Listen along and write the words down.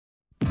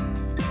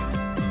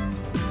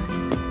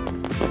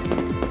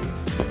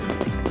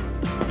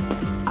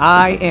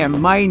I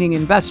am mining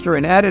investor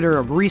and editor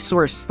of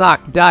Resource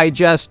Stock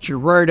Digest,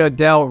 Gerardo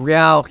Del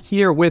Real,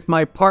 here with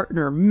my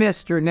partner,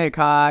 Mr. Nick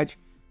Hodge,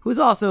 who's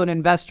also an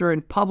investor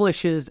and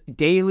publishes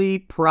Daily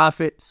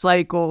Profit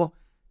Cycle.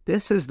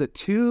 This is the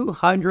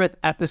 200th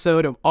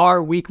episode of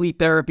our weekly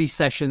therapy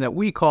session that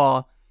we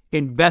call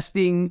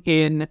Investing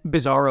in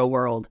Bizarro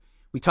World.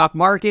 We talk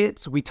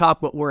markets, we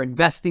talk what we're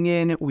investing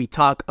in, we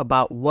talk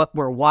about what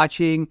we're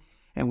watching,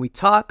 and we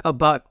talk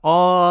about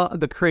all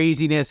the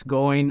craziness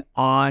going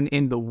on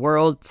in the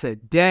world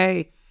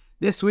today.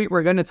 This week,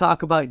 we're going to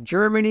talk about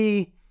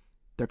Germany,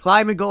 their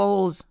climate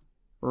goals,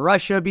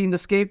 Russia being the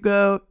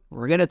scapegoat.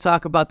 We're going to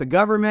talk about the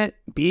government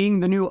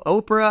being the new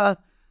Oprah.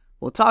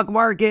 We'll talk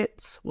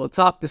markets. We'll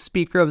talk the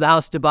Speaker of the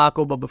House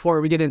debacle. But before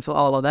we get into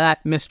all of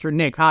that, Mr.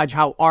 Nick Hodge,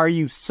 how are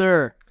you,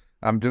 sir?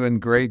 I'm doing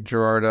great,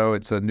 Gerardo.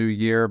 It's a new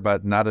year,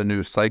 but not a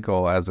new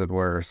cycle, as it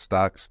were.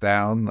 Stocks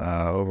down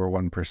over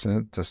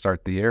 1% to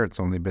start the year.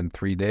 It's only been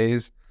 3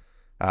 days.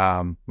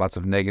 Lots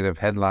of negative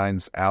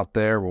headlines out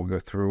there. We'll go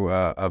through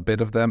a bit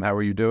of them. How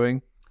are you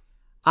doing?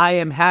 I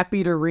am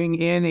happy to ring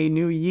in a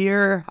new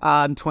year.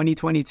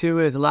 2022,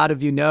 as a lot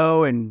of you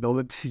know, and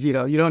you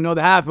don't know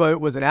the half, but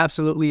it was an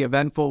absolutely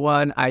eventful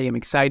one. I am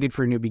excited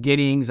for new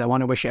beginnings. I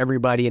want to wish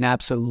everybody an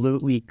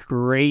absolutely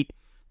great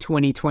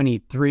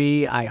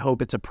 2023. I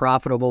hope it's a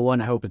profitable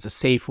one. I hope it's a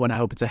safe one. I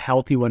hope it's a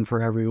healthy one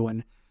for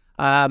everyone.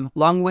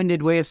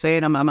 Long-winded way of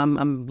saying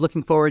I'm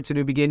looking forward to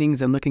new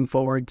beginnings. I'm looking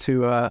forward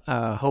to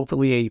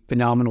hopefully a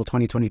phenomenal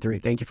 2023.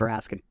 Thank you for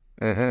asking.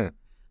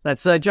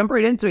 Let's jump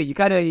right into it. You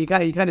kind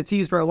of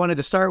teased where I wanted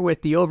to start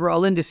with the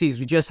overall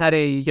indices. We just had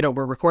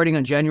we're recording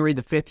on January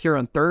the 5th here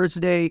on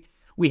Thursday.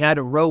 We had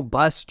a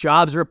robust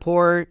jobs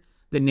report.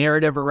 The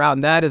narrative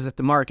around that is that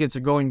the markets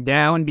are going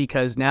down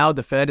because now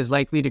the Fed is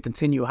likely to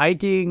continue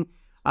hiking.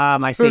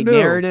 I say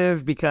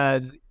narrative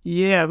because,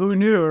 who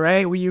knew,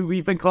 right?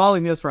 We've been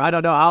calling this for I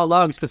don't know how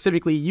long.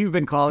 Specifically, you've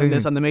been calling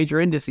this on the major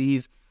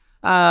indices.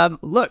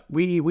 Look,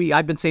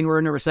 I've been saying we're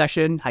in a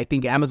recession. I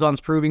think Amazon's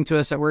proving to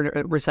us that we're in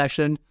a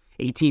recession.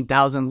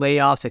 18,000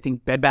 layoffs. I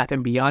think Bed Bath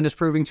 & Beyond is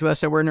proving to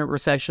us that we're in a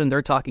recession.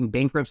 They're talking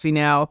bankruptcy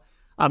now.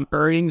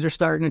 Earnings are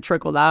starting to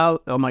trickle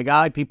out. Oh my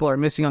God, people are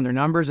missing on their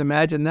numbers.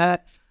 Imagine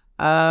that.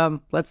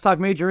 Let's talk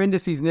major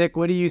indices, Nick.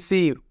 What do you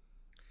see?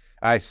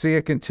 I see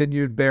a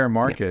continued bear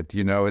market.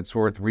 Yeah. It's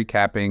worth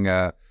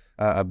recapping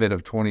a bit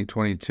of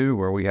 2022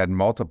 where we had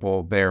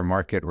multiple bear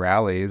market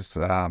rallies,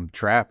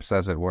 traps,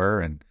 as it were,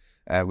 and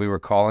we were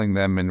calling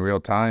them in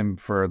real time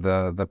for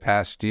the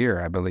past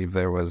year. I believe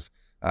there was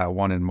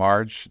one in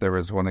March. There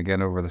was one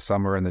again over the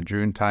summer in the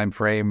June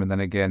timeframe, and then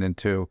again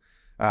into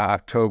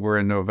October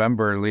and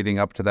November leading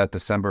up to that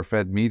December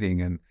Fed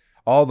meeting. And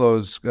all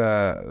those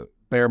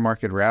bear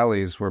market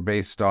rallies were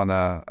based on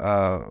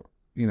a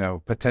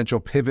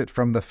potential pivot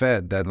from the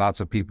Fed that lots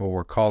of people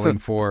were calling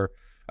for,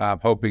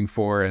 hoping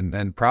for,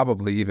 and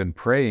probably even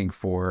praying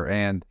for.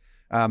 And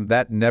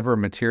that never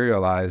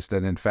materialized.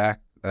 And in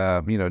fact,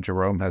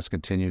 Jerome has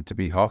continued to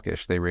be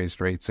hawkish. They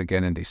raised rates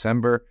again in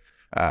December.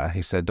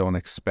 He said, don't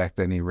expect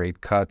any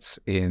rate cuts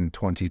in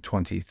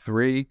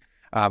 2023.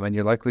 And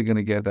you're likely going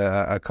to get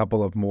a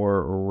couple of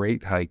more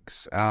rate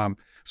hikes.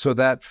 So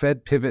that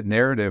Fed pivot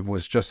narrative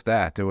was just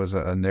that. It was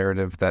a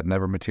narrative that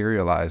never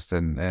materialized.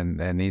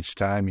 And each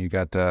time you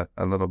got a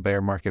little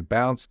bear market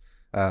bounce,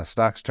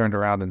 stocks turned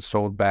around and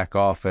sold back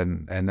off.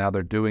 And now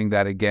they're doing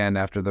that again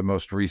after the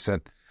most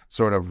recent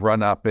sort of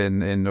run up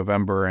in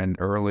November and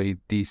early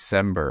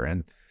December.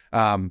 And,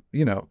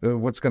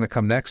 what's going to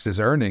come next is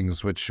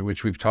earnings, which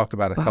we've talked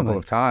about a couple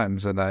of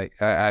times. And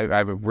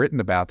I've written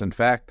about, in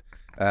fact,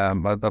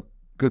 a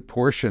good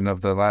portion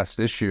of the last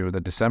issue, the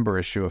December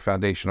issue of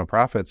Foundational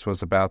Profits,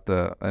 was about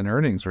an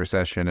earnings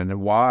recession and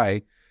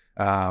why,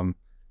 on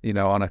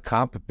a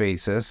comp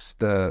basis,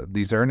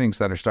 these earnings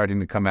that are starting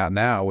to come out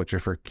now, which are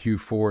for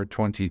Q4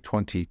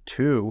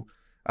 2022,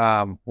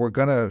 we're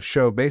going to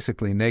show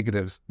basically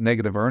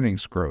negative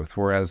earnings growth,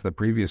 whereas the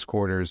previous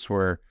quarters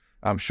were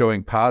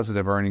showing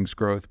positive earnings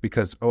growth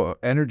because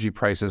energy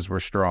prices were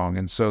strong.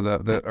 And so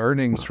the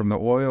earnings from the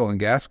oil and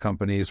gas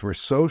companies were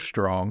so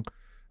strong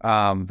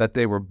that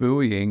they were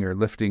buoying or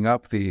lifting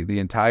up the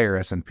entire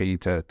S&P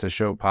to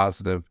show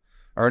positive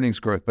earnings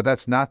growth. But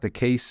that's not the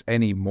case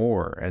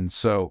anymore. And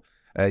so,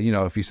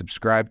 if you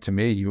subscribe to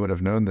me, you would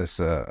have known this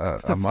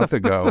a month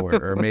ago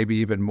or maybe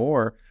even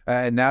more.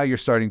 And now you're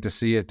starting to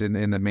see it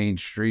in the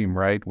mainstream,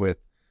 right? With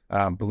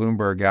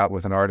Bloomberg out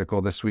with an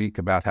article this week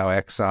about how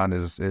Exxon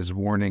is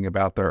warning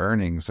about their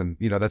earnings. And,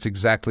 that's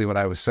exactly what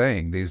I was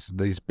saying.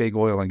 These big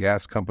oil and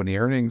gas company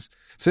earnings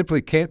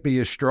simply can't be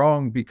as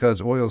strong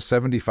because oil's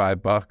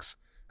 $75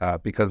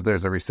 because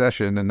there's a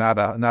recession and not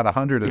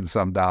 $100 and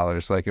some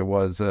dollars like it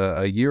was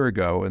a year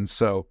ago. And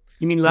so,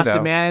 you mean less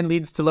demand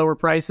leads to lower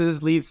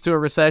prices, leads to a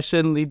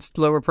recession, leads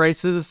to lower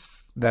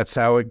prices? That's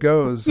how it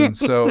goes. And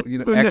so,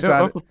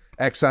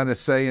 Exxon is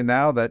saying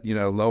now that,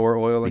 lower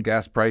oil and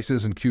gas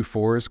prices in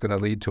Q4 is going to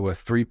lead to a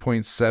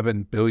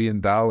 $3.7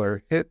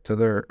 billion hit to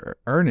their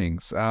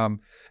earnings. And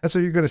so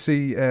you're going to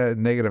see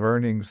negative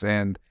earnings.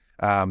 And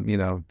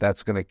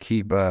that's going to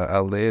keep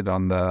a lid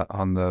on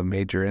the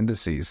major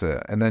indices.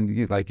 And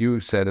then, like you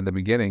said in the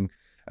beginning,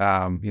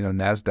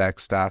 NASDAQ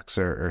stocks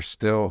are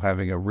still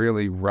having a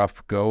really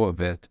rough go of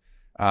it.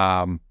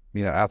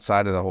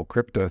 Outside of the whole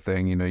crypto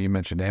thing, you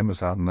mentioned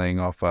Amazon laying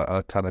off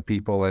a ton of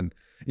people, and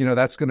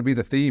that's going to be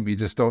the theme. You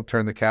just don't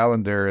turn the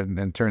calendar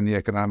and turn the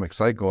economic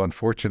cycle.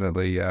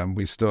 Unfortunately,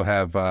 we still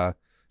have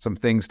some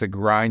things to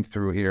grind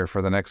through here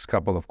for the next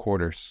couple of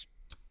quarters.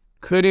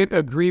 Couldn't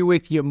agree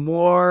with you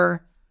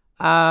more.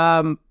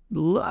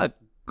 Look,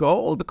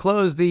 gold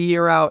closed the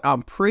year out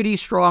on pretty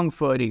strong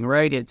footing,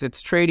 right?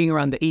 It's trading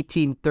around the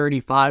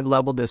 1835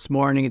 level this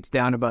morning. It's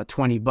down about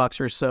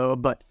 $20 or so,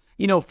 but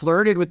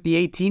flirted with the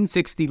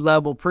 1860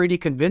 level pretty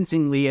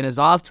convincingly and is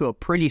off to a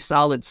pretty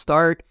solid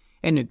start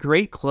and a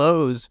great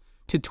close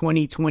to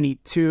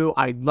 2022.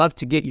 I'd love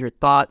to get your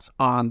thoughts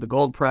on the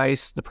gold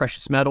price, the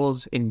precious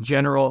metals in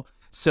general.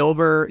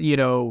 Silver,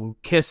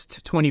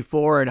 kissed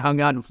 24 and hung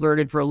out and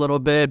flirted for a little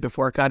bit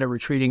before kind of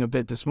retreating a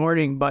bit this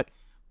morning, but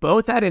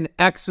both had an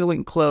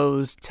excellent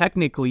close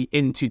technically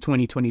into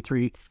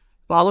 2023.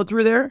 Follow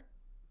through there?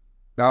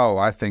 Oh,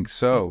 I think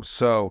so.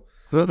 So,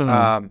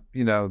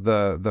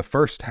 the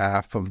first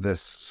half of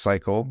this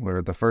cycle,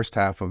 or the first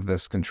half of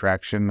this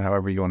contraction,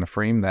 however you want to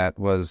frame that,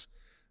 was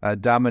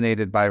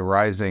dominated by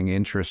rising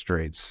interest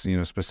rates,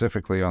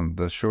 specifically on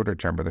the shorter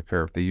term of the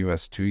curve, the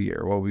U.S.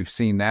 2-year. What we've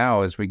seen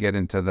now as we get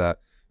into the,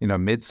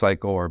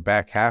 mid-cycle or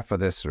back half of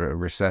this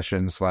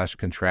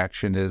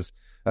recession/contraction is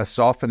a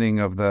softening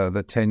of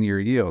the 10-year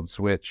yields,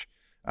 which,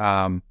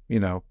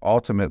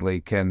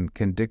 ultimately can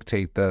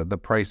dictate the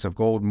price of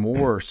gold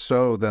more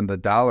so than the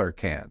dollar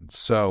can.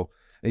 So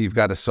you've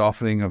got a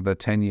softening of the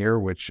 10-year,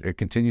 which it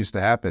continues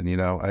to happen.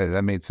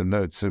 I made some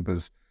notes. It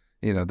was,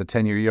 the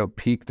 10-year yield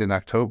peaked in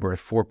October at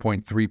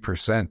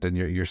 4.3%, and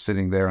you're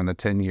sitting there on the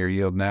 10-year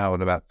yield now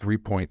at about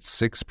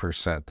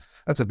 3.6%.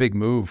 That's a big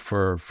move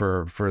for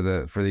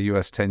the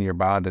U.S. 10-year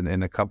bond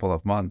in a couple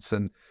of months.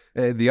 And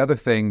the other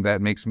thing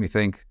that makes me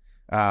think,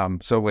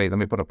 so wait, let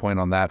me put a point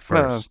on that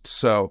first.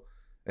 So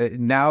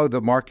now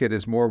the market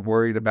is more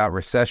worried about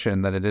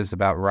recession than it is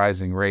about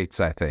rising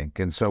rates, I think.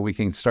 And so we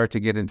can start to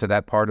get into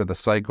that part of the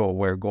cycle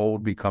where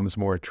gold becomes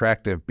more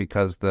attractive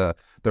because the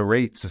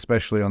rates,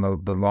 especially on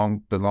the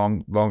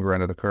longer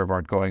end of the curve,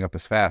 aren't going up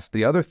as fast.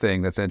 The other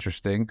thing that's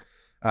interesting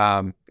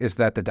is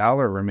that the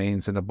dollar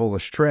remains in a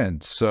bullish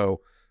trend.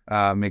 So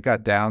it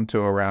got down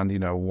to around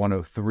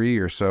 103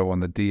 or so on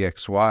the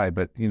DXY,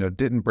 but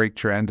didn't break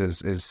trend,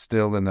 is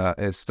still in an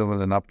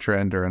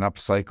uptrend or an up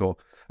cycle.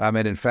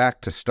 And in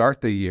fact, to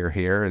start the year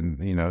here in,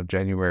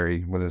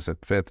 January,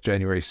 5th,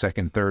 January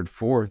 2nd, 3rd,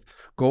 4th,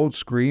 gold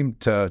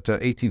screamed to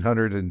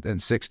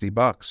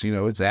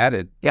 $1,860. It's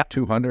added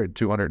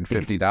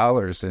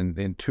 $250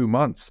 in 2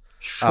 months.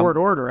 Short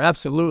order,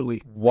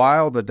 absolutely.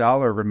 While the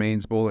dollar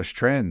remains bullish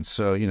trend.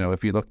 So,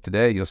 if you look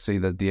today, you'll see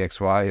the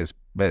DXY has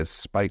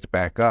spiked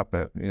back up.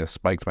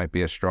 Spiked might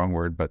be a strong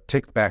word, but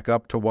ticked back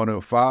up to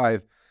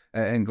 105,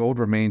 and gold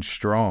remains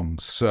strong.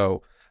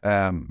 So,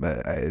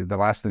 the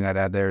last thing I'd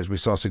add there is we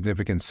saw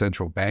significant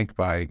central bank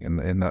buying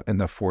in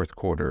the fourth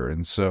quarter,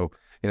 and so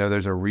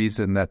there's a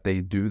reason that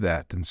they do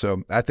that, and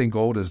so I think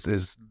gold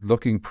is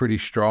looking pretty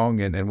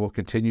strong and will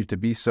continue to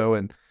be so,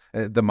 and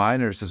the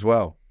miners as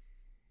well.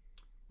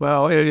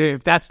 Well,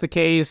 if that's the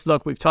case,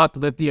 look, we've talked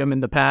lithium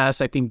in the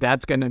past. I think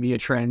that's going to be a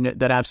trend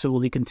that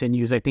absolutely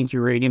continues. I think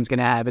uranium's going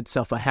to have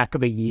itself a heck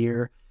of a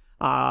year.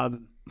 I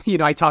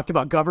talked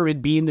about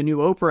government being the new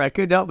Oprah. I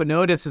couldn't help but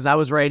notice as I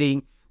was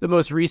writing the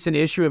most recent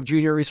issue of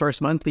Junior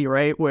Resource Monthly,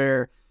 right,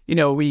 where,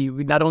 we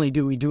not only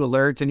do we do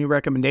alerts and new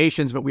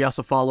recommendations, but we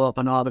also follow up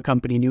on all the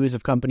company news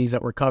of companies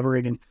that we're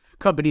covering and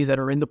companies that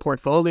are in the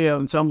portfolio.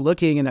 And so I'm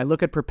looking and I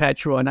look at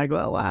Perpetua and I go,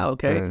 oh, wow,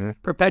 okay. Mm-hmm.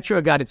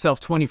 Perpetua got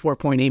itself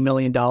 $24.8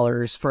 million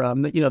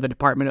from, the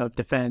Department of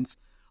Defense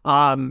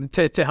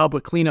to help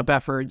with cleanup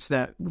efforts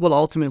that will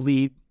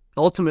ultimately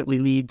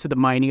lead to the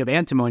mining of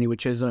antimony,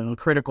 which is a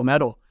critical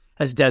metal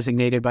as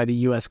designated by the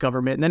U.S.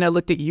 government. And then I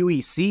looked at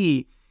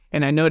UEC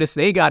and I noticed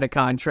they got a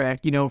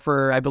contract,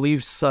 for, I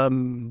believe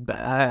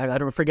I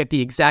don't forget the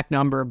exact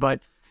number,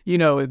 but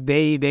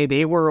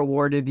they were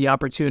awarded the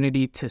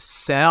opportunity to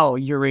sell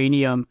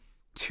uranium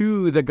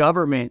to the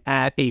government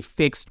at a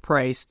fixed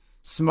price.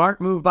 Smart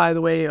move, by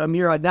the way,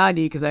 Amir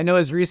Adnani, because I know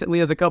as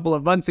recently as a couple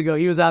of months ago,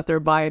 he was out there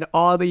buying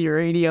all the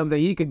uranium that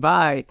he could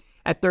buy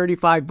at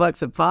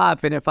 $35 a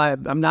pop. And if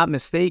I'm not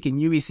mistaken,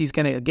 UEC is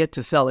going to get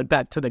to sell it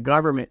back to the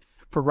government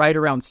for right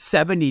around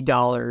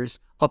 $70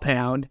 a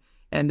pound.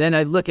 And then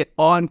I look at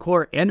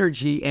Encore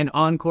Energy, and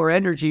Encore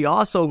Energy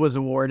also was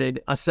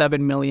awarded a $7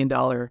 million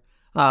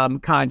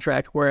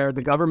contract where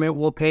the government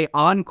will pay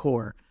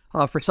Encore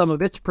for some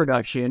of its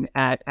production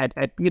at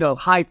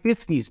high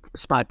 50s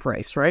spot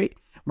price, right?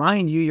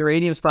 Mind you,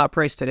 uranium spot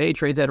price today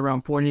trades at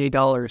around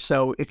 $48.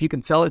 So if you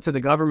can sell it to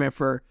the government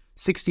for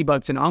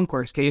 $60 in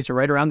Encore's case, or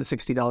right around the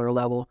 $60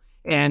 level,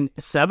 and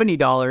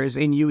 $70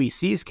 in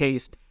UEC's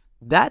case,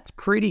 that's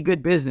pretty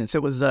good business.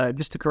 It was,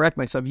 just to correct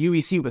myself,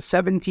 UEC was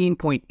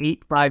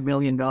 $17.85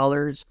 million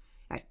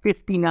at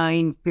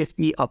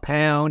 $59.50 a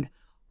pound.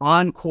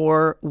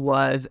 Encore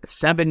was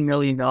 $7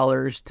 million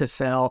to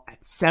sell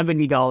at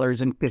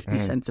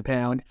 $70.50 a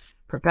pound.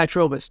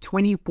 Perpetual was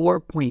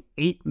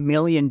 $24.8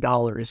 million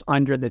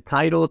under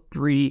Title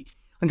III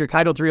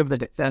of the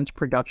Defense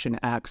Production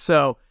Act.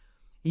 So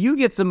you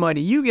get some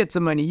money, you get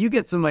some money, you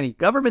get some money.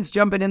 Government's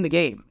jumping in the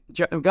game.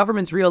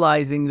 Government's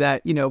realizing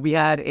that, we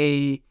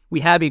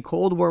have a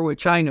Cold War with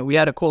China, we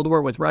had a Cold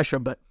War with Russia,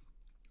 but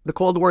the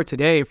Cold War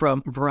today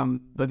from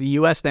the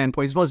U.S.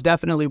 standpoint is most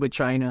definitely with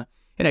China.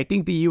 And I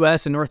think the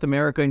U.S. and North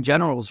America in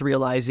general is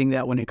realizing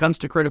that when it comes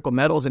to critical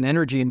metals and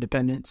energy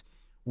independence,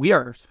 we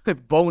are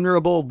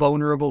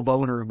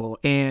vulnerable.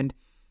 And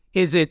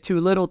is it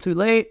too little, too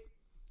late?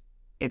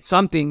 It's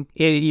something.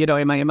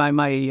 Am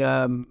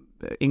I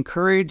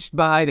encouraged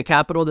by the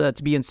capital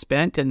that's being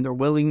spent and their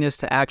willingness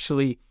to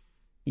actually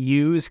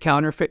use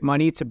counterfeit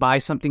money to buy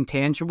something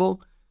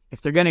tangible?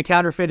 If they're going to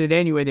counterfeit it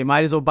anyway, they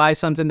might as well buy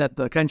something that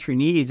the country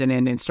needs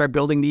and start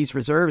building these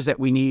reserves that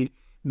we need.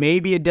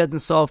 Maybe it doesn't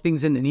solve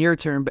things in the near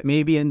term, but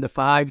maybe in the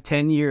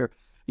 5-10 year,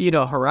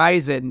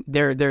 horizon,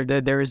 there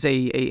is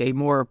a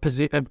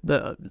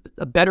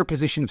better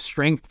position of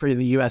strength for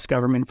the U.S.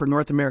 government, for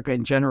North America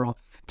in general,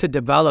 to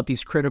develop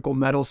these critical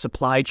metal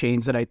supply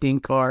chains that I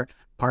think are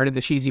part of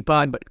the Shizi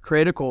Pond, but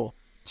critical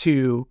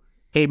to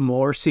a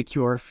more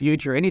secure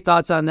future. Any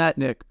thoughts on that,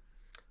 Nick?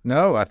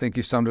 No, I think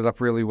you summed it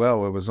up really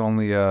well. It was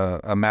only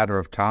a matter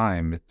of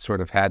time. It sort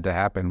of had to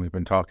happen. We've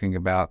been talking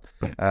about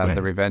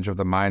the revenge of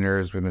the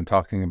miners. We've been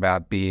talking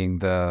about being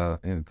the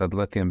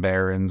lithium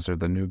barons or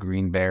the new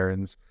green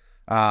barons.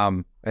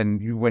 When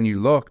you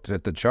looked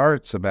at the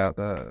charts about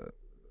that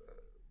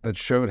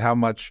showed how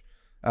much,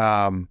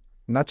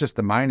 not just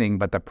the mining,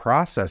 but the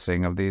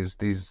processing of these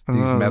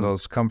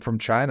metals come from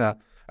China,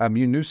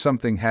 you knew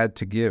something had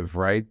to give,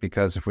 right?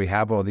 Because if we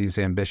have all these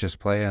ambitious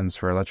plans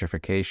for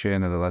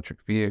electrification and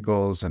electric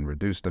vehicles and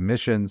reduced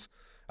emissions,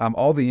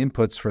 all the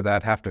inputs for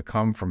that have to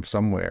come from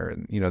somewhere.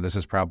 And, this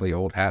is probably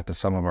old hat to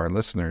some of our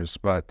listeners,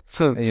 but,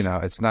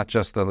 it's not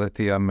just the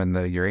lithium and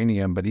the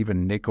uranium, but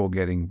even nickel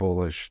getting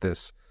bullish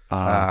this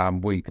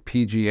week.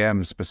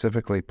 PGM,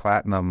 specifically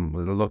platinum,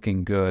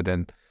 looking good,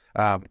 and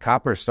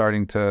copper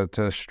starting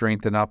to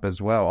strengthen up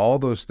as well. All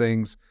those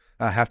things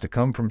have to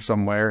come from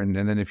somewhere. And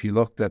then if you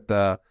looked at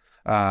the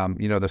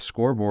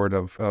scoreboard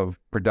of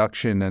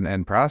production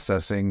and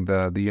processing,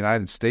 the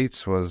United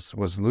States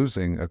was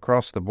losing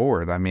across the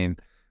board. I mean,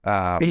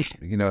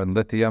 in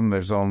lithium,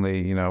 there's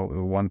only,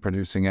 one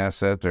producing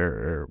asset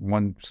or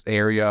one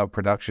area of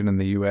production in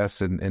the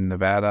U.S. in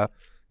Nevada.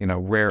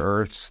 Rare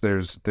earths,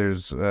 there's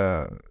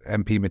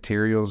MP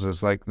Materials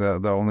is like the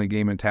only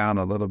game in town,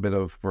 a little bit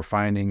of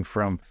refining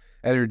from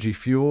energy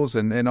fuels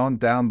and on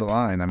down the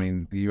line. I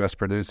mean, the U.S.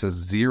 produces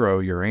 0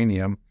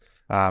 uranium,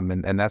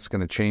 and that's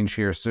going to change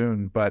here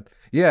soon. But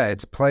yeah,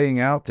 it's playing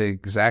out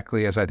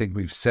exactly as I think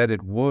we've said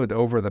it would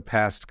over the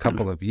past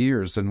couple of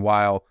years. And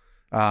while,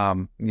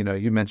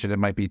 you mentioned it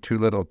might be too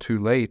little,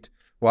 too late.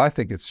 Well, I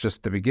think it's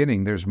just the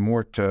beginning. There's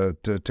more to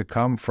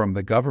come from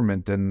the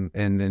government, and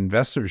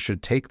investors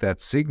should take that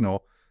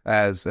signal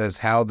as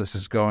how this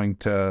is going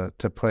to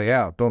play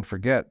out. Don't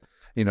forget,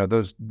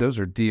 those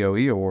are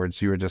DOE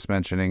awards you were just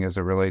mentioning as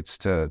it relates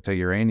to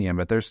uranium,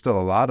 but there's still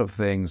a lot of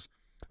things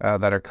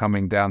that are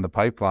coming down the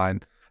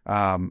pipeline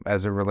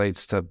as it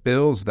relates to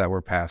bills that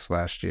were passed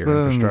last year,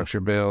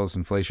 infrastructure bills,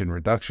 Inflation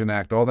Reduction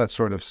Act, all that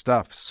sort of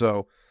stuff.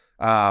 So,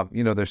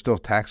 there's still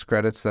tax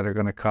credits that are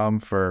going to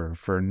come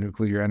for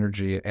nuclear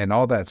energy, and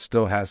all that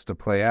still has to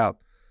play out.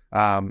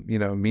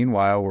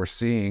 Meanwhile, we're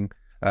seeing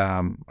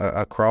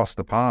across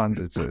the pond,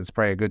 it's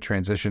probably a good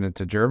transition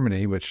into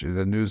Germany, which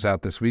the news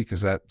out this week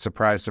is that,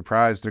 surprise,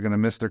 surprise, they're going to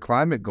miss their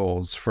climate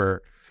goals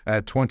for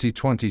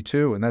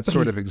 2022. And that's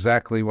sort of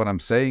exactly what I'm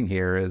saying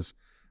here is,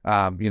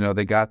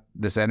 they got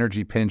this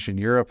energy pinch in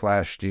Europe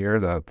last year.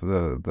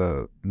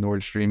 The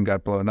Nord Stream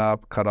got blown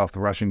up, cut off the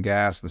Russian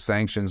gas, the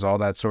sanctions, all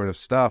that sort of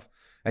stuff.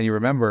 And you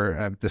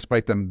remember,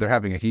 despite they're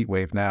having a heat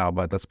wave now,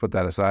 but let's put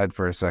that aside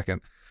for a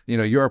second.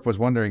 Europe was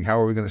wondering, how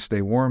are we going to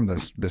stay warm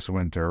this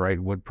winter, right?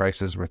 Wood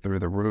prices were through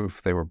the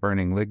roof. They were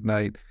burning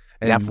lignite.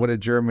 And what did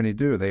Germany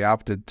do? They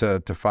opted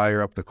to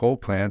fire up the coal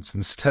plants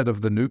instead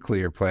of the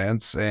nuclear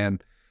plants.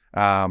 And,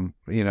 I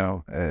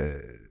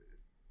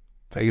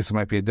guess it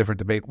might be a different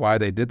debate why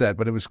they did that,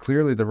 but it was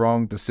clearly the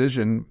wrong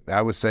decision.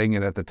 I was saying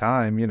it at the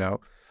time,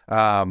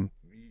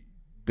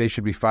 they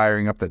should be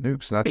firing up the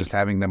nukes, not just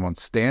having them on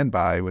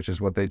standby, which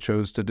is what they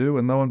chose to do.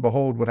 And lo and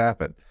behold, what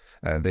happened?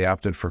 They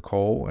opted for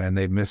coal, and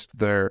they missed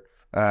their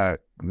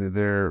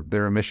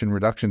emission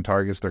reduction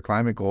targets, their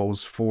climate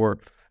goals for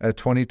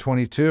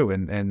 2022,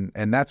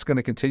 and that's going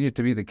to continue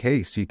to be the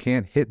case. You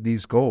can't hit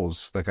these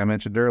goals, like I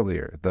mentioned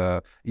earlier,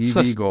 the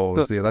EV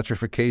goals, the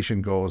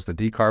electrification goals, the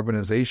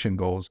decarbonization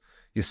goals.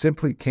 You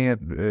simply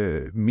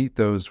can't meet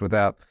those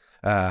without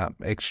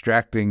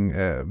extracting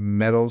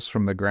metals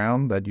from the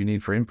ground that you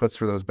need for inputs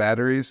for those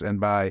batteries, and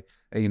by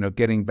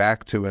getting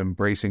back to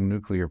embracing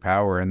nuclear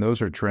power. And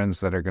those are trends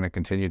that are going to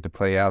continue to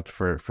play out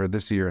for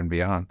this year and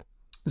beyond.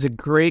 There's a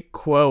great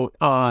quote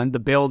on the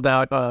build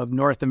out of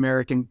North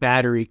American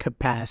battery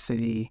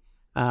capacity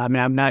And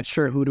I'm not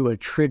sure who to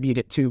attribute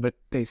it to, but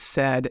they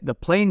said the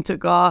plane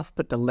took off,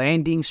 but the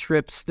landing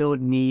strip still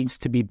needs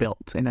to be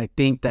built. And I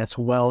think that's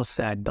well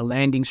said. The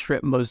landing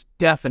strip most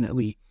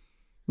definitely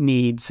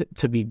needs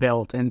to be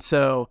built. And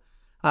so,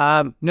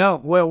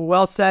 no,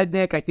 well said,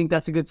 Nick. I think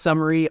that's a good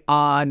summary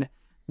on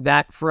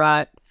that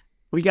front.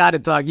 We got to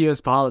talk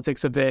U.S.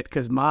 politics a bit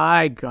because,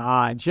 my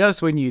God,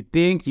 just when you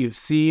think you've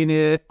seen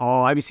it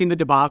all, have you seen the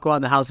debacle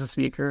on the House of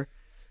Speaker?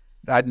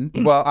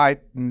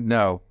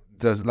 No.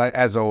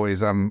 As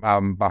always,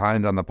 I'm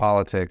behind on the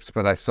politics,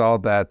 but I saw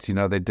that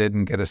they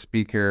didn't get a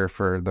speaker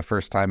for the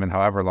first time in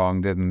however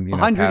long, didn't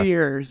 100 pass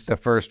years, the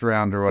first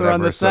round or whatever. We're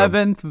on the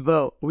seventh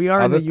vote. We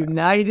are in the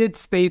United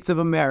States of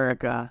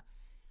America.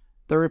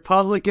 The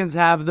Republicans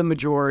have the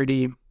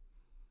majority.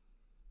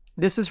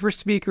 This is for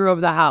Speaker of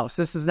the House.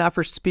 This is not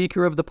for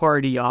Speaker of the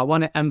party, y'all. I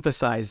want to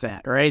emphasize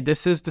that, right?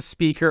 This is the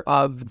Speaker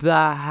of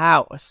the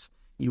House.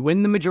 You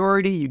win the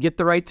majority, you get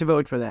the right to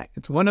vote for that.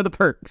 It's one of the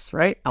perks,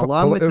 right?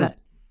 Along with that.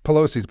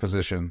 Pelosi's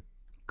position.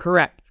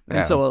 Correct. Yeah.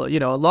 And so,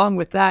 along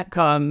with that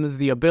comes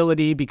the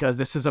ability, because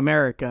this is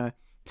America,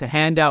 to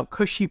hand out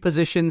cushy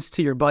positions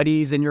to your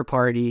buddies in your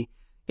party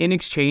in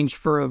exchange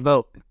for a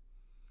vote.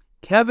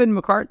 Kevin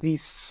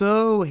McCarthy's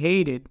so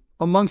hated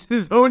amongst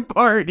his own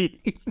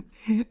party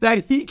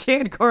that he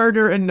can't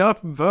garner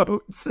enough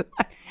votes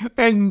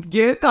and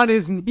get on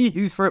his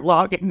knees for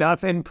long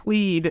enough and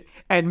plead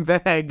and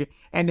beg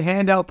and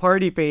hand out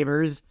party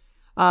favors.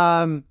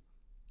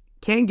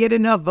 Can't get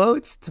enough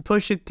votes to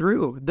push it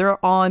through.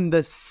 They're on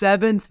the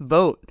 7th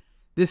vote.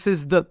 This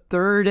is the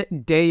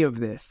 3rd day of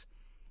this.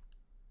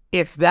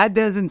 If that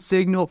doesn't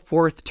signal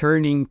fourth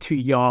turning to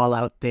y'all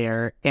out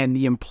there and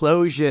the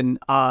implosion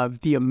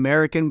of the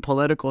American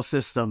political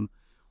system,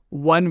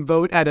 one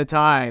vote at a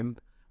time,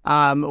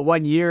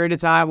 1 year at a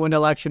time, one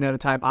election at a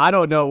time, I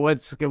don't know what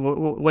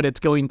it's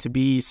going to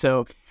be.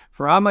 So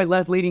for all my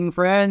left-leaning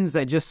friends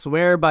that just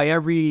swear by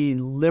every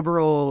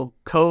liberal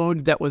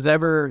code that was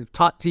ever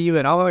taught to you,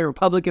 and all my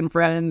Republican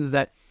friends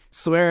that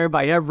swear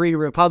by every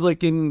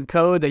Republican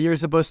code that you're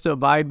supposed to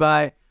abide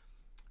by,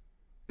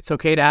 it's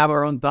okay to have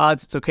our own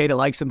thoughts. It's okay to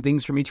like some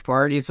things from each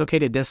party. It's okay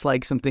to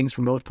dislike some things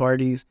from both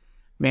parties.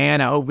 Man,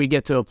 I hope we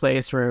get to a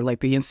place where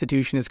the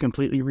institution is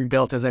completely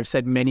rebuilt, as I've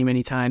said many,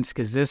 many times,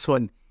 because this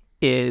one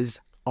is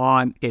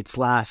on its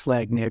last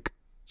leg, Nick.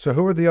 So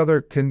who are the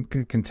other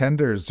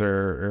contenders?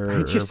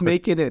 They're just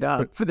making it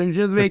up. They're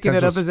just making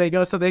it up as they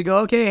go. So they go,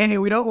 okay, hey,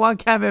 we don't want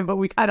Kevin, but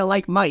we kind of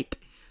like Mike.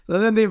 So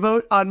then they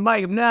vote on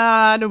Mike.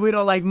 No, we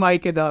don't like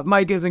Mike enough.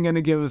 Mike isn't going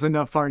to give us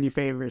enough party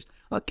favors.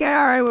 Okay,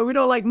 all right, well, we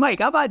don't like Mike.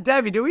 How about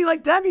Debbie? Do we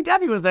like Debbie?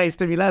 Debbie was nice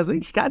to me last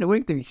week. She kind of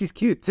winked at me. She's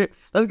cute, too.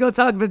 Let's go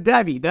talk with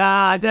Debbie.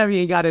 Nah, Debbie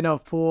ain't got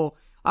enough pull.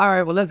 All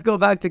right, well, let's go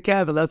back to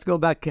Kevin.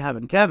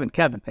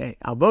 Kevin, hey,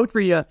 I'll vote for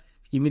you.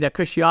 Give me that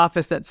cushy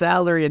office, that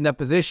salary, and that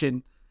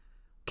position.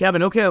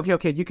 Kevin, okay,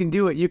 you can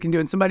do it.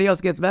 And somebody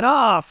else gets mad.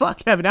 Oh, fuck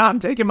Kevin, now I'm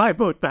taking my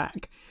vote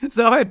back.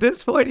 So at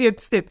this point,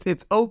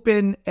 it's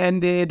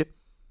open-ended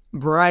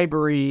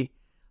bribery.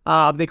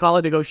 They call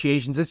it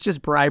negotiations. It's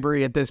just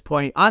bribery at this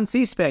point. On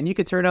C-SPAN, you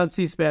could turn on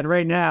C-SPAN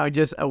right now and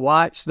just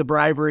watch the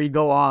bribery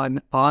go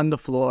on the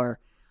floor.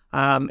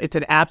 It's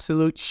an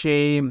absolute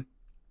shame.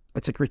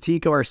 It's a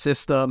critique of our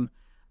system.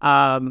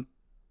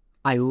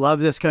 I love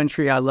this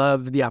country. I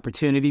love the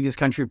opportunity this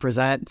country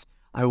presents.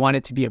 I want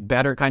it to be a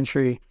better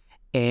country.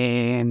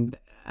 And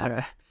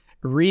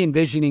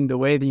re-envisioning the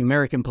way the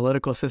American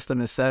political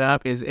system is set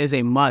up is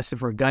a must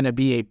if we're going to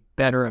be a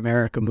better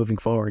America moving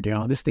forward.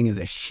 This thing is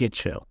a shit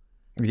show.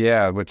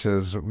 Yeah, which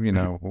is,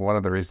 one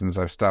of the reasons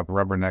I've stopped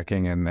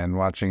rubbernecking and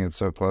watching it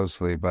so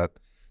closely. But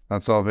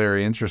that's all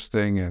very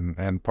interesting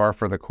and par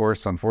for the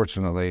course,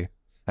 unfortunately.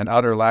 An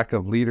utter lack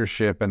of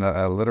leadership and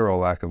a literal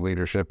lack of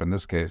leadership in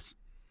this case.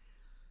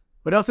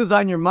 What else is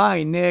on your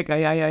mind, Nick?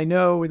 I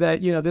know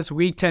that, this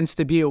week tends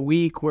to be a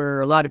week where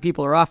a lot of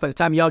people are off. By the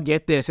time y'all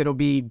get this, it'll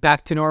be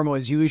back to normal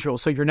as usual.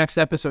 So your next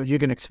episode, you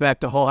can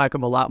expect a whole heck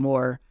of a lot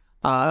more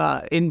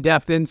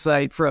in-depth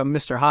insight from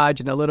Mr.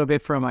 Hodge and a little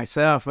bit from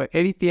myself. But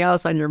anything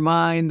else on your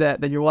mind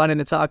that you're wanting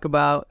to talk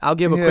about? I'll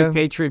give a quick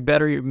Patriot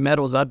Better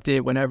Metals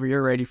update whenever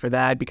you're ready for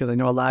that, because I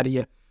know a lot of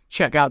you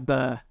check out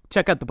the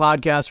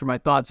podcast for my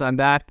thoughts on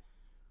that.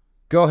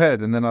 Go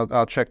ahead, and then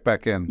I'll check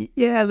back in.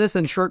 Yeah,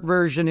 listen, short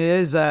version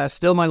is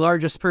still my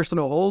largest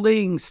personal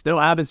holding.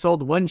 Still haven't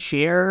sold one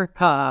share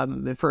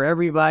for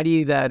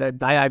everybody that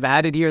I've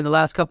added here in the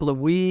last couple of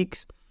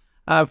weeks.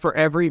 For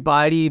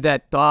everybody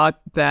that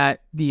thought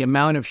that the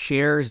amount of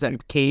shares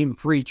that came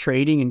free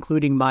trading,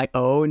 including my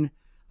own,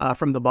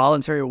 from the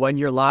voluntary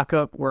 1-year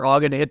lockup, were all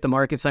going to hit the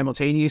market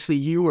simultaneously,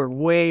 you were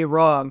way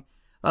wrong.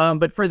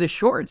 But for the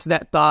shorts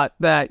that thought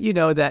that,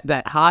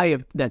 that high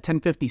of that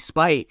 1050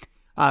 spike,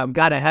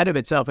 got ahead of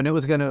itself and it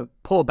was going to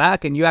pull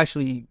back, and you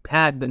actually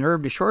had the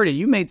nerve to short it,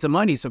 you made some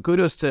money. So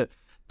kudos to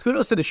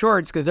the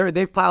shorts, because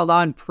they've piled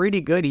on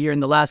pretty good here in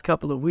the last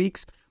couple of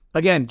weeks.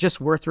 Again, just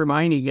worth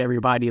reminding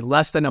everybody,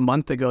 less than a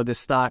month ago, this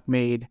stock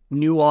made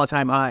new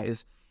all-time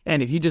highs.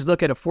 And if you just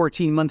look at a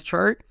 14-month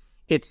chart,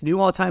 it's new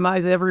all-time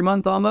highs every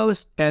month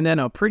almost, and then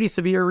a pretty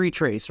severe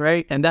retrace,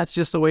 right? And that's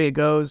just the way it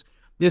goes.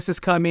 This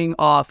is coming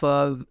off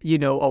of,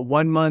 a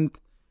 1 month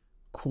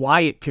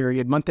quiet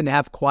period, month and a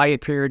half quiet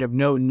period of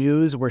no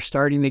news. We're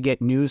starting to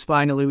get news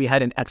finally. We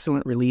had an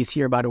excellent release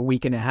here about a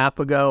week and a half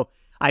ago.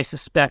 I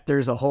suspect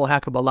there's a whole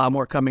heck of a lot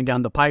more coming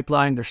down the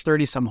pipeline. There's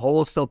 30 some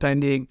holes still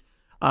pending.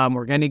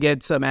 We're going to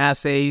get some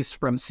assays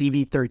from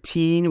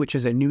CV13, which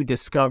is a new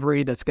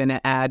discovery that's going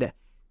to add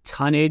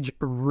tonnage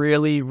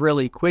really,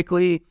 really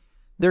quickly.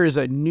 There is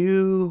a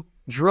new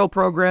drill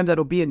program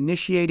that'll be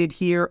initiated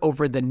here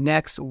over the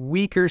next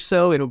week or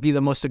so. It'll be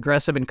the most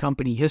aggressive in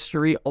company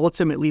history,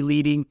 ultimately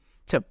leading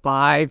to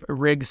 5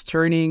 rigs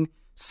turning,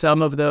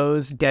 some of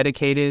those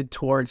dedicated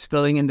towards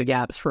filling in the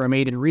gaps for a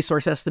maiden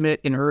resource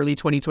estimate in early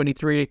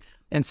 2023,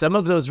 and some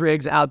of those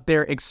rigs out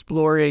there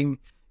exploring,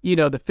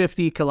 the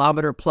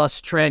 50-kilometer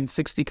plus trend,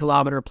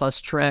 60-kilometer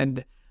plus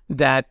trend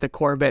that the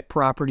Corvette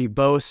property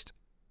boasts.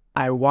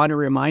 I want to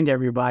remind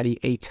everybody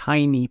a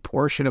tiny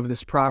portion of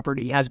this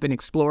property has been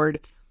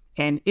explored,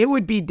 and it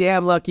would be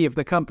damn lucky if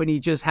the company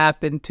just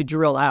happened to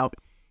drill out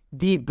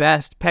the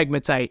best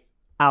pegmatite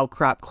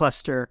outcrop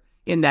cluster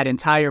in that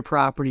entire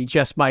property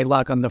just by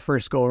luck on the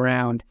first go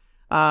around.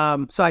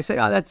 So I say,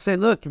 that's it.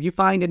 Look, if you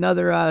find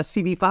another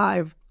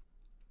CV5, if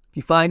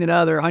you find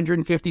another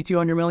 150,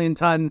 200 million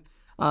ton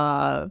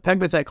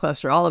pegmatite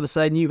cluster, all of a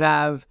sudden you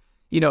have,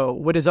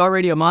 what is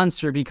already a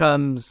monster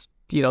becomes,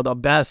 the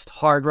best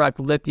hard rock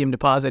lithium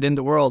deposit in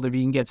the world if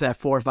you can get to that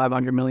 400 or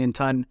 500 million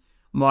ton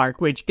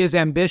mark, which is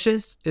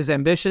ambitious,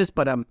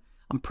 but I'm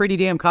pretty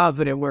damn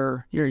confident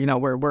we're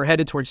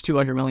headed towards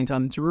 200 million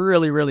tons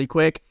really, really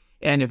quick.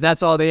 And if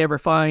that's all they ever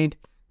find,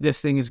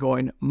 this thing is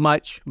going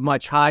much,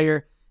 much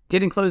higher.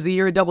 Didn't close the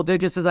year at double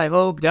digits as I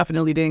hoped.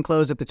 Definitely didn't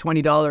close at the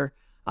 $20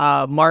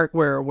 mark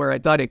where I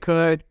thought it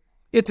could.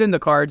 It's in the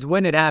cards.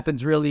 When it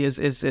happens really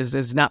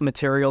is not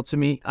material to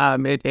me.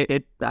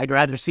 I'd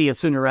rather see it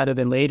sooner rather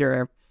than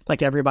later,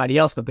 like everybody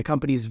else, but the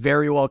company's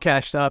very well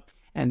cashed up,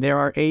 and there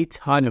are a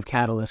ton of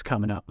catalysts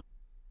coming up.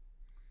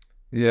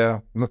 Yeah,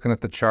 looking at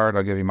the chart,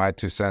 I'll give you my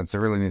 2 cents. It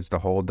really needs to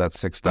hold that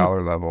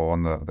 $6 level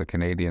on the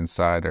Canadian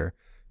side, or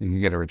you can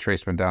get a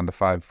retracement down to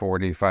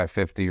 540,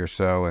 550 or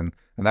so, and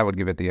that would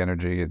give it the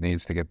energy it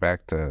needs to get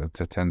back to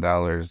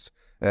 $10,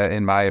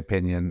 in my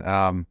opinion.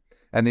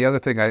 And the other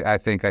thing I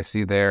think I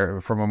see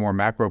there from a more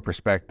macro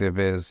perspective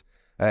is,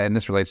 and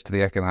this relates to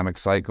the economic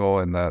cycle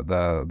and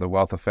the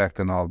wealth effect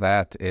and all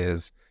that,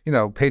 is,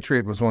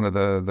 Patriot was one of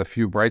the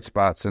few bright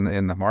spots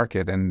in the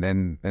market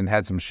and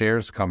had some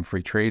shares come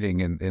free trading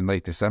in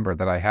late December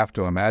that I have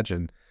to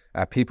imagine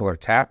people are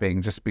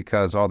tapping just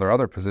because all their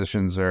other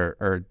positions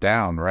are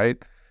down, right?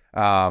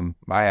 I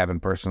haven't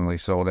personally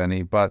sold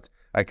any, but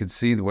I could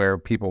see where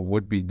people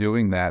would be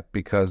doing that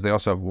because they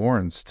also have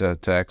warrants to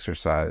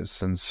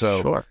exercise. And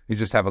so Sure. You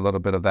just have a little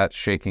bit of that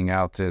shaking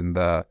out in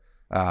the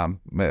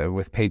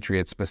with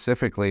Patriot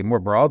specifically, more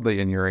broadly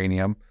in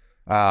uranium,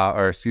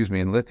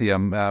 in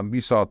lithium.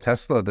 You saw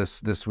Tesla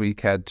this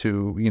week had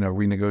to,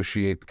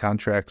 renegotiate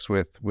contracts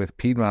with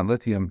Piedmont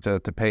Lithium to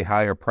pay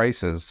higher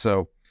prices.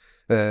 So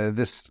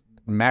this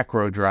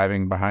macro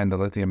driving behind the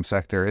lithium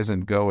sector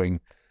isn't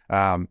going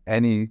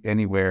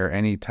anywhere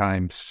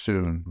anytime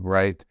soon,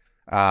 right?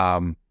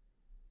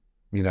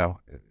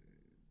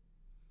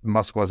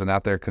 Musk wasn't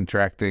out there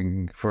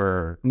contracting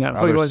for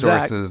other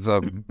sources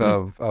of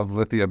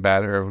lithium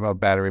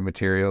battery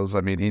materials.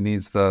 I mean, he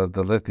needs the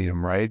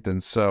lithium, right?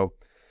 And so,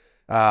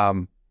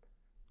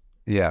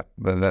 yeah,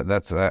 but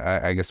that's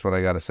I guess what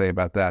I got to say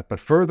about that. But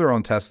further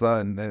on Tesla,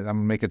 and I'm gonna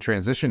make a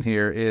transition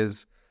here,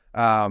 is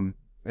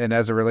and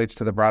as it relates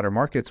to the broader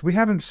markets, we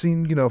haven't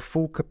seen,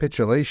 full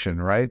capitulation,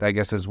 right? I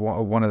guess is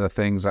one of the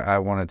things I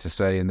wanted to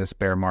say in this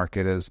bear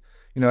market is,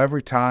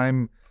 every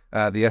time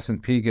the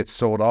S&P gets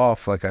sold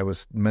off, like I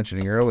was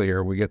mentioning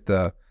earlier, we get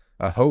the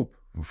hope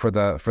for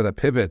the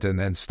pivot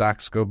and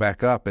stocks go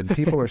back up, and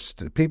people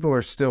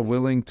are still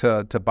willing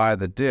to buy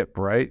the dip,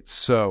 right?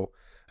 So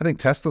I think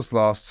Tesla's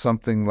lost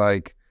something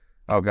like,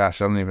 oh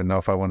gosh, I don't even know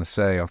if I want to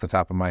say off the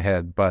top of my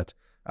head, but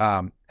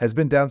has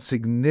been down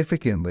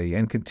significantly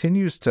and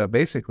continues to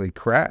basically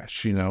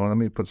crash. Let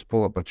me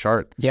pull up a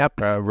chart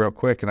real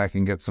quick, and I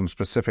can get some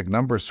specific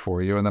numbers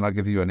for you, and then I'll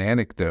give you an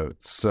anecdote.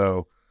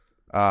 So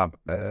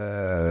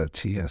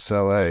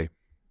TSLA,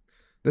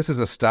 this is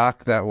a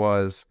stock that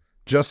was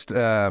just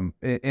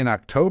in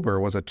October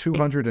was a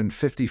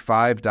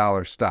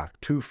 $255 stock,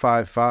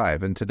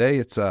 255, and today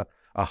it's a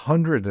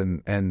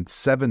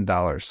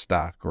 $107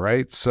 stock,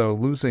 right? So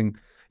losing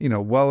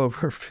well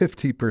over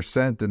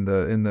 50% in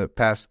the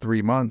past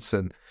 3 months.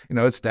 And,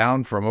 it's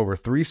down from over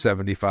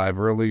 375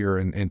 earlier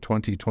in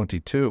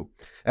 2022.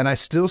 And I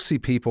still see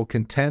people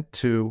content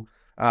to,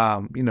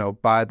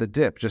 buy the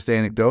dip. Just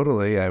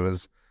anecdotally, I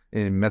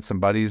met some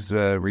buddies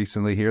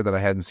recently here that I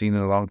hadn't seen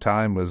in a long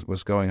time,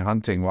 was going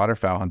hunting,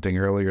 waterfowl hunting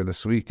earlier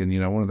this week. And,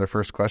 one of their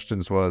first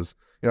questions was,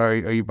 are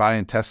you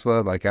buying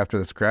Tesla? Like after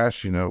this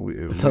crash, we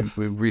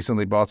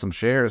recently bought some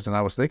shares. And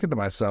I was thinking to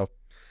myself,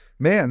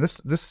 man,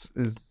 this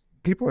is,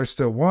 people are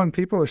still willing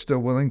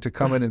to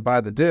come in and buy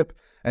the dip.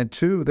 And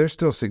two, there's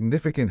still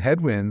significant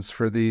headwinds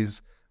for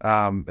these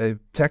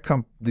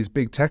these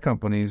big tech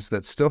companies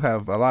that still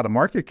have a lot of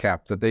market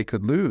cap that they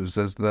could lose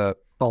as the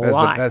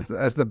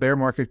bear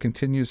market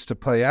continues to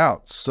play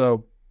out.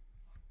 So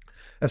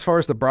as far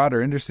as the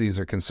broader indices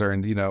are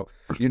concerned,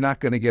 you're not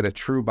going to get a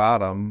true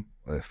bottom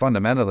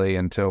fundamentally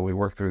until we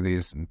work through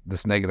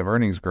this negative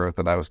earnings growth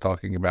that I was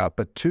talking about.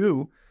 But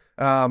two,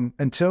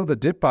 until the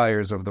dip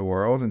buyers of the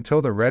world,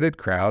 until the Reddit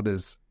crowd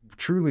is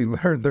truly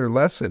learned their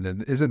lesson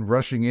and isn't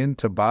rushing in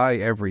to buy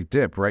every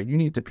dip, right? You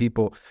need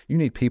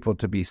people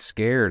to be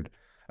scared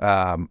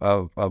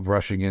of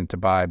rushing in to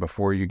buy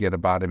before you get a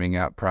bottoming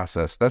out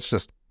process. That's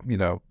just,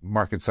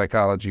 market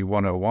psychology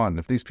 101.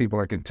 If these people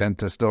are content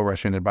to still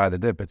rush in and buy the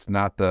dip, it's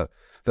not the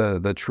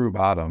true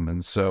bottom.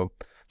 And so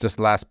just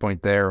last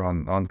point there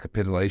on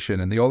capitulation.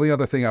 And the only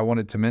other thing I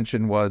wanted to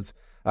mention was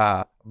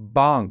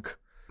bonk.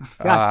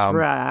 That's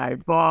right,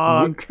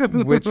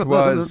 bonk. Which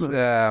was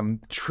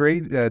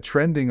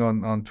trending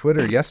on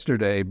Twitter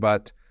yesterday,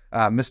 but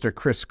Mr.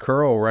 Chris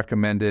Curl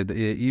recommended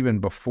even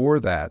before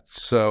that.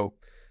 So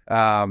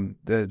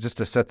just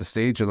to set the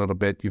stage a little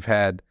bit, you've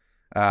had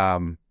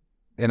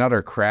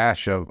another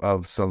crash of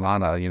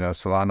Solana.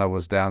 Solana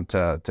was down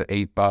to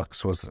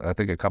 $8, was I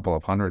think a couple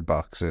of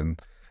 $100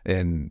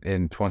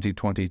 in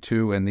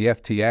 2022, and the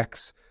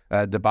FTX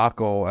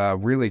debacle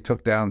really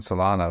took down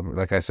Solana,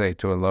 like I say,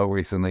 to a low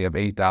recently of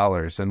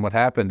 $8. And what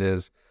happened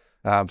is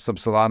some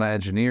Solana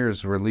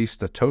engineers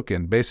released a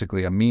token,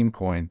 basically a meme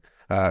coin,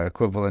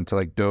 equivalent to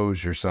like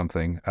Doge or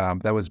something,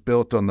 that was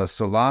built on the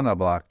Solana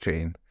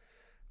blockchain.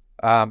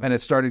 And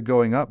it started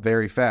going up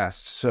very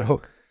fast.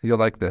 So you'll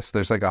like this.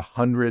 There's like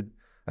 100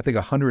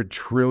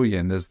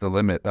 trillion is the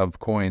limit of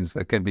coins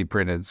that can be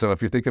printed. So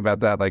if you think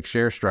about that, like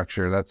share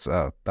structure, that's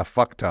a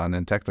fuck ton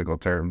in technical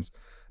terms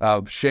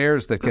of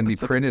shares that can be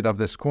printed of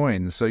this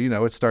coin. So,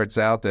 it starts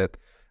out at,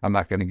 I'm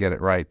not going to get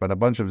it right, but a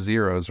bunch of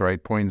zeros,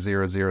 right?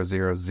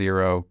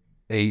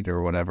 0.00008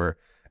 or whatever.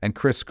 And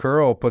Chris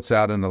Curl puts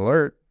out an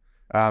alert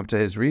to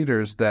his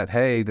readers that,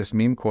 hey, this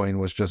meme coin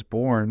was just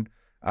born.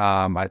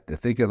 I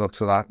think it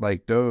looks a lot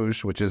like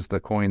Doge, which is the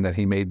coin that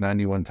he made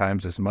 91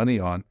 times his money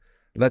on.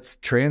 Let's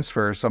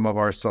transfer some of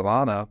our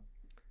Solana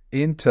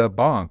into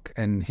Bonk.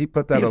 And he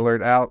put that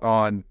alert out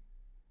on,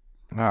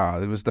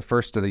 it was the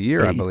first of the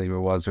year, I believe it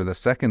was, or the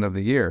second of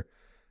the year,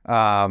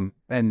 and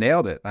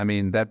nailed it. I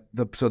mean,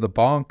 so the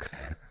Bonk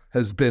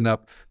has been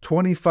up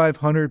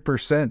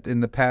 2,500%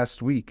 in the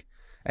past week,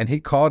 and he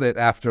caught it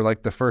after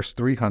like the first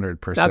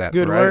 300%. That's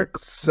good work.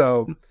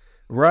 So,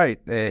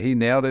 right, he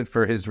nailed it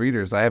for his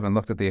readers. I haven't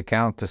looked at the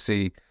account to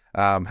see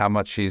how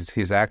much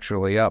he's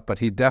actually up, but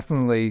he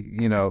definitely,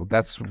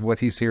 that's what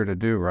he's here to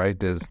do,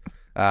 right? Is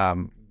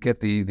get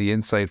the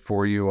insight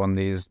for you on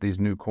these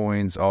new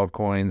coins,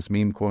 altcoins,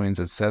 meme coins,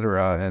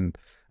 etc., and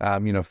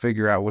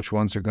figure out which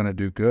ones are going to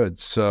do good.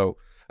 So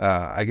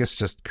I guess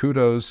just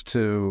kudos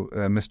to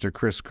Mr.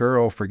 Chris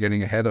Curl for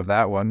getting ahead of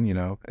that one.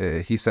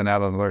 He sent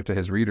out an alert to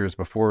his readers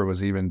before it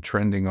was even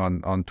trending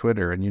on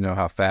Twitter, and you know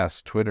how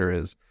fast Twitter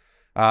is.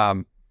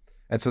 And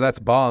so that's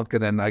Bonk.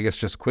 And then I guess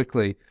just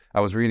quickly,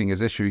 I was reading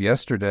his issue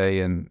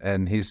yesterday,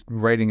 and he's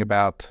writing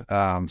about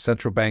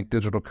central bank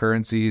digital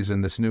currencies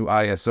and this new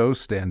ISO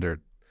standard.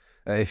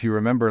 If you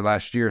remember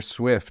last year,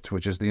 SWIFT,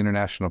 which is the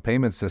international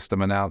payment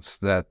system,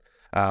 announced that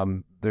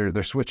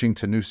they're switching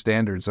to new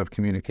standards of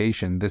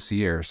communication this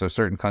year. So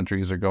certain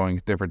countries are going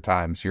at different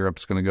times.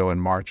 Europe's going to go in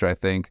March, I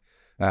think,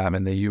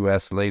 and the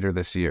U.S. later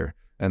this year,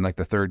 in like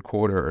the third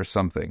quarter or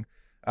something.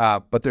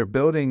 But they're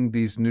building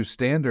these new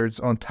standards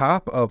on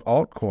top of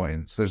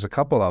altcoins. There's a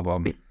couple of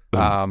them.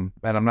 And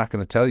I'm not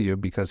going to tell you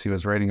because he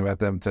was writing about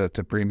them to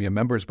premium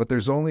members, but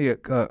there's only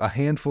a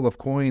handful of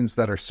coins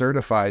that are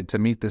certified to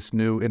meet this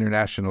new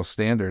international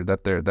standard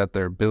that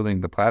they're building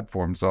the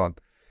platforms on.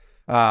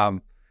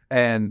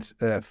 And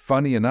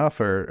funny enough,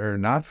 or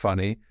not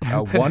funny,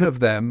 one of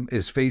them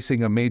is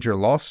facing a major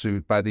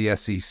lawsuit by the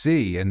SEC,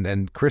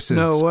 and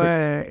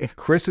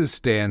Chris's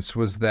stance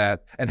was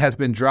that, and has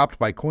been dropped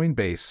by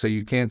Coinbase, so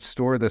you can't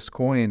store this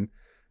coin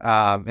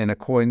in a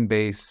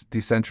Coinbase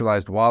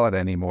decentralized wallet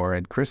anymore.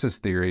 And Chris's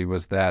theory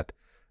was that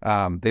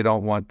they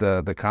don't want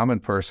the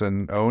common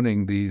person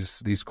owning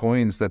these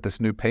coins that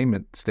this new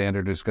payment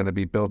standard is going to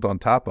be built on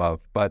top of.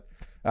 But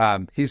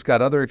he's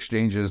got other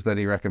exchanges that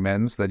he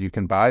recommends that you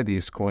can buy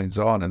these coins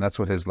on, and that's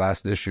what his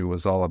last issue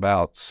was all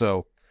about.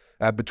 So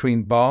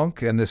between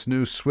Bonk and this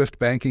new Swift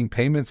banking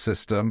payment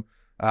system,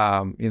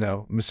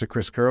 Mr.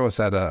 Chris Curl has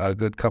had a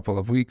good couple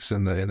of weeks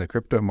in the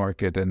crypto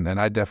market, and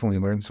I definitely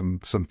learned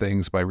some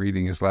things by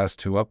reading his last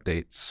two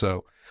updates.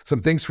 So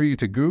some things for you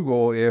to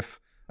Google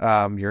if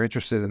you're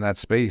interested in that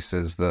space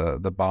is the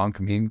Bonk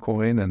meme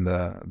coin and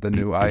the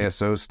new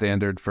ISO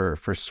standard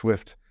for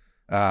Swift,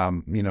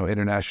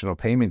 international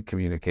payment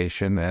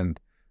communication. And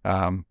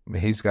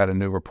he's got a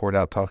new report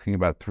out talking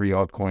about 3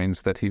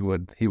 altcoins that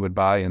he would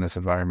buy in this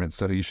environment.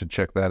 So you should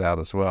check that out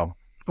as well.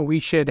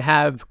 We should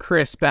have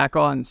Chris back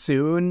on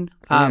soon.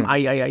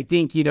 I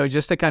think,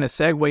 just to kind of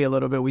segue a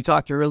little bit, we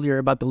talked earlier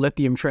about the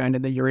lithium trend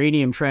and the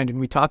uranium trend, and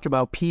we talked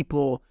about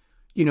people,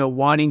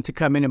 wanting to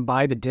come in and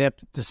buy the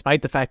dip,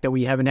 despite the fact that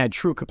we haven't had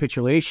true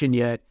capitulation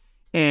yet.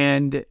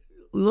 And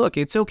look,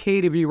 it's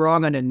okay to be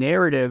wrong on a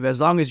narrative as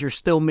long as you're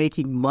still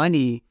making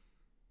money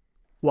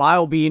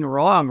while being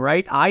wrong,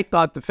 right? I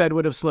thought the Fed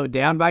would have slowed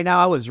down by now.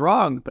 I was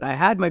wrong, but I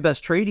had my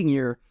best trading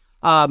year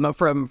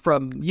from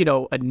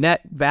a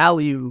net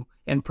value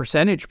and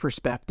percentage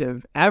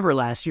perspective ever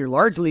last year,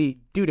 largely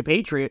due to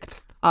Patriot.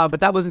 But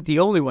that wasn't the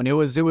only one. It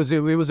was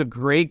a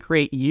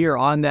great year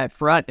on that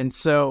front. And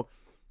so,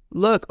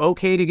 look,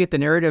 okay to get the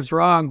narratives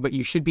wrong, but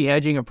you should be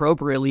hedging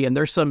appropriately. And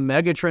there's some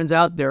mega trends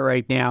out there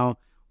right now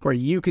where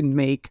you can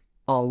make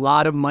a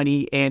lot of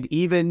money, and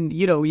even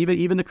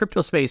the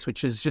crypto space,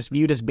 which is just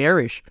viewed as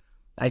bearish.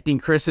 I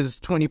think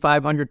Chris's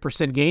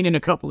 2,500% gain in a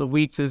couple of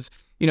weeks is,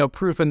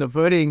 proof in the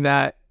pudding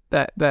that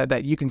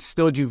you can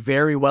still do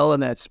very well in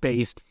that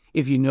space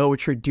if you know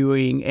what you're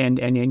doing and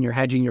you're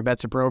hedging your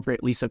bets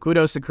appropriately. So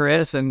kudos to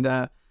Chris,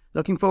 and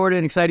looking forward to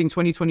an exciting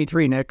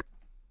 2023, Nick.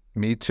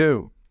 Me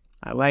too.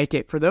 I like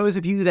it. For those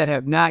of you that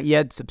have not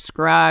yet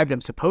subscribed, I'm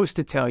supposed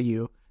to tell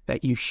you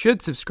that you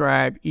should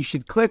subscribe. You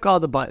should click all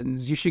the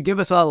buttons. You should give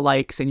us all the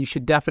likes, and you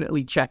should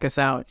definitely check us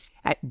out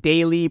at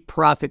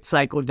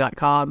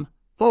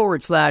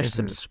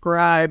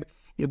dailyprofitcycle.com/subscribe.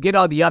 You'll get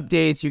all the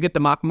updates. You get the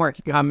mock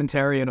market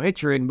commentary. It'll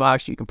hit your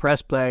inbox. You can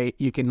press play.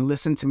 You can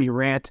listen to me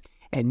rant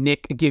and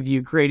Nick give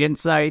you great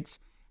insights.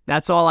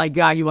 That's all I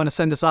got. You want to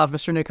send us off,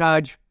 Mr. Nick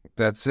Hodge?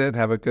 That's it.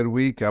 Have a good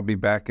week. I'll be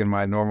back in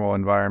my normal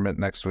environment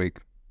next week.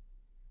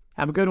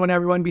 Have a good one,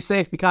 everyone. Be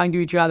safe. Be kind to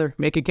each other.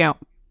 Make it count.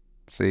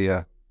 See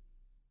ya.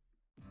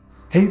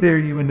 Hey there,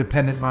 you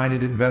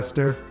independent-minded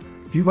investor.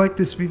 If you like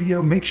this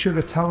video, make sure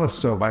to tell us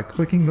so by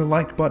clicking the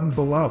like button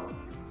below.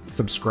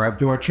 Subscribe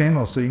to our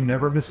channel so you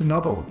never miss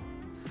another one.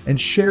 And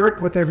share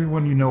it with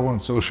everyone you know on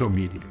social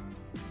media.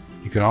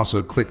 You can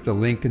also click the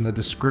link in the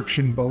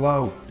description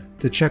below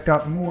to check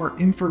out more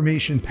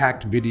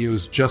information-packed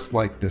videos just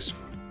like this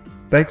one.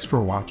 Thanks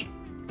for watching.